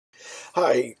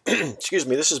Hi, excuse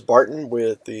me, this is Barton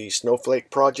with the Snowflake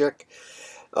project.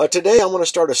 Today I'm going to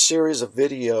start a series of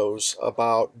videos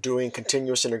about doing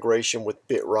continuous integration with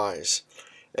Bitrise.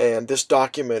 And this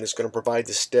document is going to provide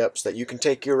the steps that you can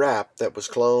take your app that was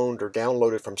cloned or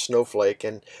downloaded from Snowflake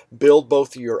and build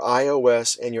both your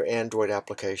iOS and your Android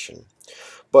application.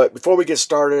 But before we get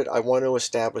started, I want to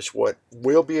establish what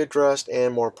will be addressed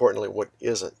and, more importantly, what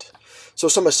isn't. So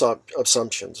some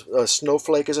assumptions.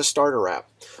 Snowflake is a starter app,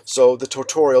 so the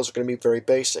tutorials are going to be very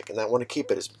basic, and I want to keep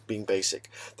it as being basic.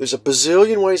 There's a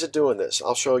bazillion ways of doing this.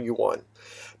 I'll show you one.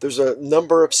 There's a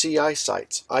number of CI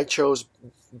sites. I chose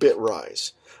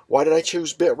Bitrise. Why did I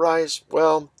choose Bitrise?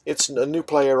 Well, it's a new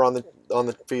player on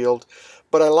the field,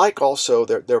 but I like also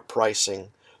their pricing,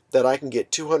 that I can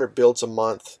get 200 builds a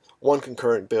month, one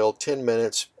concurrent build, 10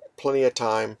 minutes, plenty of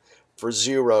time for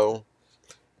zero,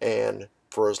 and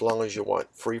for as long as you want,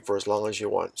 free for as long as you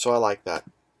want. So I like that.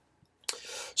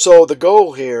 So the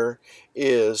goal here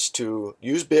is to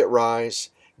use Bitrise,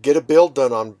 get a build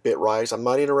done on Bitrise. I'm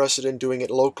not interested in doing it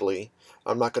locally.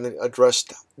 I'm not going to address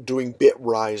doing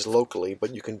Bitrise locally,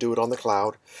 but you can do it on the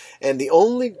cloud. And the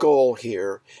only goal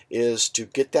here is to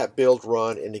get that build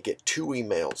run and to get two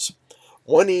emails.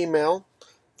 One email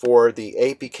for the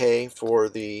APK for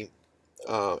the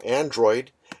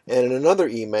Android, and another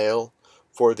email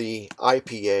for the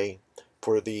IPA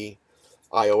for the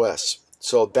iOS.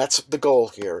 So that's the goal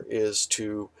here, is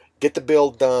to get the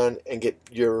build done and get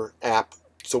your app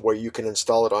so where you can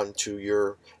install it onto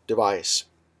your device.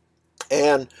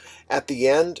 And at the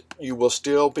end, you will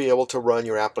still be able to run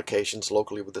your applications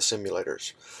locally with the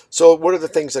simulators. So what are the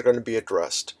things that are going to be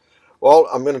addressed? Well,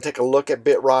 I'm going to take a look at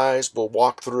Bitrise. We'll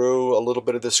walk through a little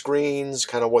bit of the screens,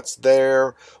 kind of what's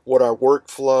there, what are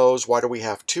workflows, why do we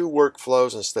have two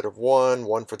workflows instead of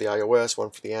one for the iOS,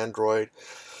 one for the Android.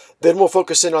 Then we'll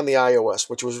focus in on the iOS,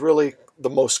 which was really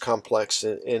the most complex.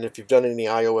 And if you've done any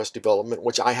iOS development,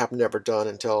 which I have never done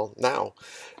until now,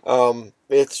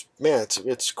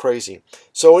 it's crazy.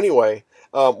 So anyway,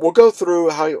 we'll go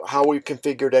through how we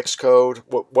configured Xcode,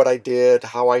 what I did,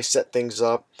 how I set things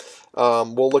up.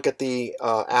 We'll look at the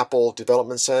Apple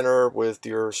Development Center with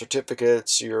your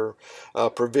certificates, your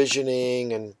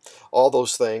provisioning, and all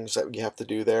those things that you have to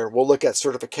do there. We'll look at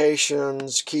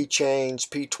certifications, keychains,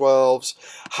 P12s,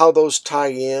 how those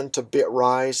tie in to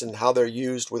Bitrise and how they're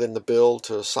used within the build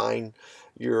to assign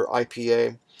your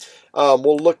IPA.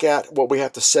 We'll look at what we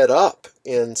have to set up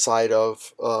inside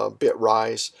of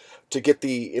Bitrise to get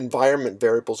the environment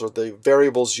variables, or the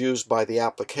variables used by the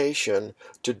application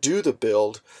to do the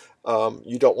build.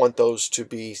 You don't want those to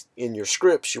be in your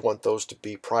scripts. You want those to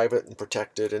be private and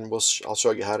protected, and I'll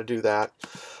show you how to do that.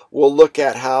 We'll look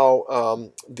at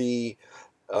how the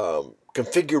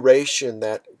configuration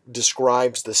that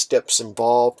describes the steps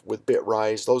involved with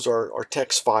Bitrise, those are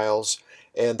text files,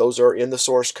 and those are in the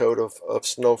source code of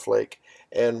Snowflake.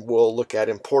 And we'll look at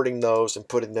importing those and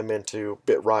putting them into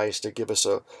Bitrise to give us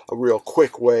a real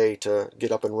quick way to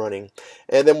get up and running.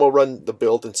 And then we'll run the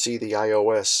build and see the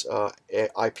iOS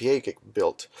IPA get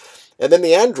built. And then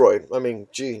the Android, I mean,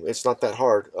 gee, it's not that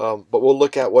hard. But we'll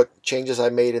look at what changes I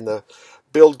made in the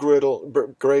build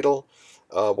Gradle.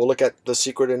 We'll look at the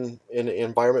secret and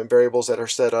environment variables that are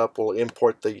set up. We'll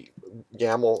import the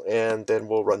YAML, and then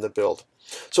we'll run the build.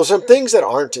 So some things that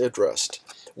aren't addressed.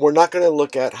 We're not going to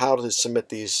look at how to submit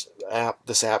this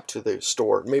app to the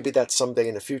store. Maybe that's someday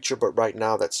in the future, but right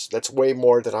now that's way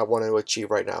more than I want to achieve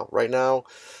right now. Right now,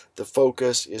 the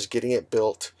focus is getting it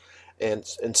built and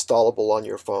installable on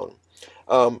your phone.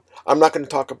 I'm not going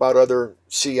to talk about other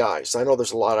CIs. I know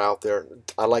there's a lot out there.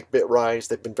 I like Bitrise.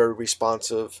 They've been very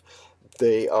responsive.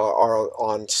 They are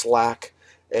on Slack,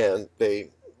 and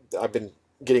I've been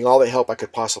getting all the help I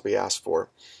could possibly ask for.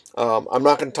 I'm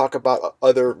not going to talk about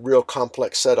other real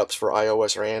complex setups for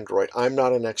iOS or Android. I'm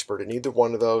not an expert in either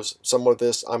one of those. Some of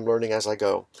this I'm learning as I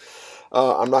go.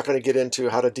 I'm not going to get into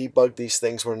how to debug these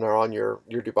things when they're on your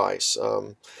device.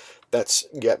 That's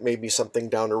yet maybe something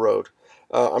down the road.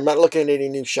 I'm not looking at any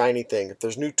new shiny thing. If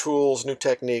there's new tools, new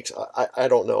techniques, I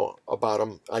don't know about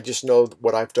them. I just know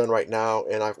what I've done right now,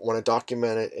 and I want to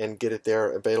document it and get it there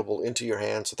available into your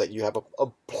hands so that you have a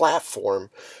platform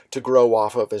to grow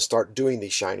off of and start doing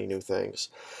these shiny new things.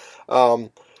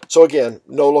 So again,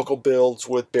 no local builds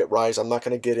with Bitrise. I'm not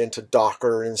going to get into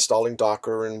Docker, installing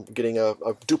Docker, and getting a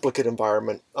duplicate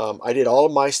environment. I did all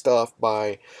of my stuff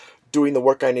by doing the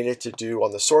work I needed to do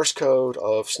on the source code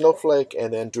of Snowflake,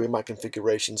 and then doing my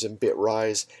configurations in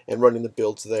Bitrise and running the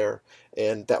builds there.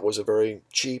 And that was a very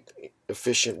cheap,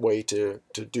 efficient way to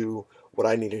do what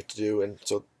I needed to do, and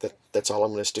so that's all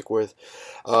I'm going to stick with.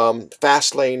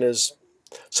 Fastlane is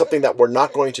something that we're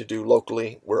not going to do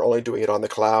locally. We're only doing it on the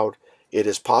cloud. It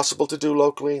is possible to do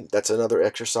locally. That's another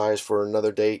exercise for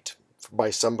another date by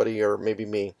somebody or maybe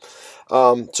me.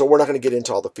 So we're not going to get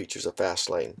into all the features of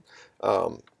Fastlane.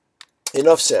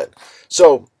 Enough said.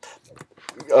 So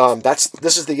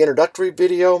this is the introductory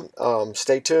video.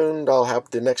 Stay tuned. I'll have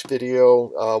the next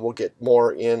video. We'll get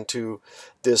more into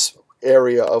this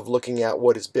area of looking at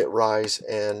what is Bitrise,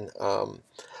 and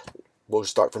we'll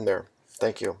start from there.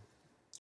 Thank you.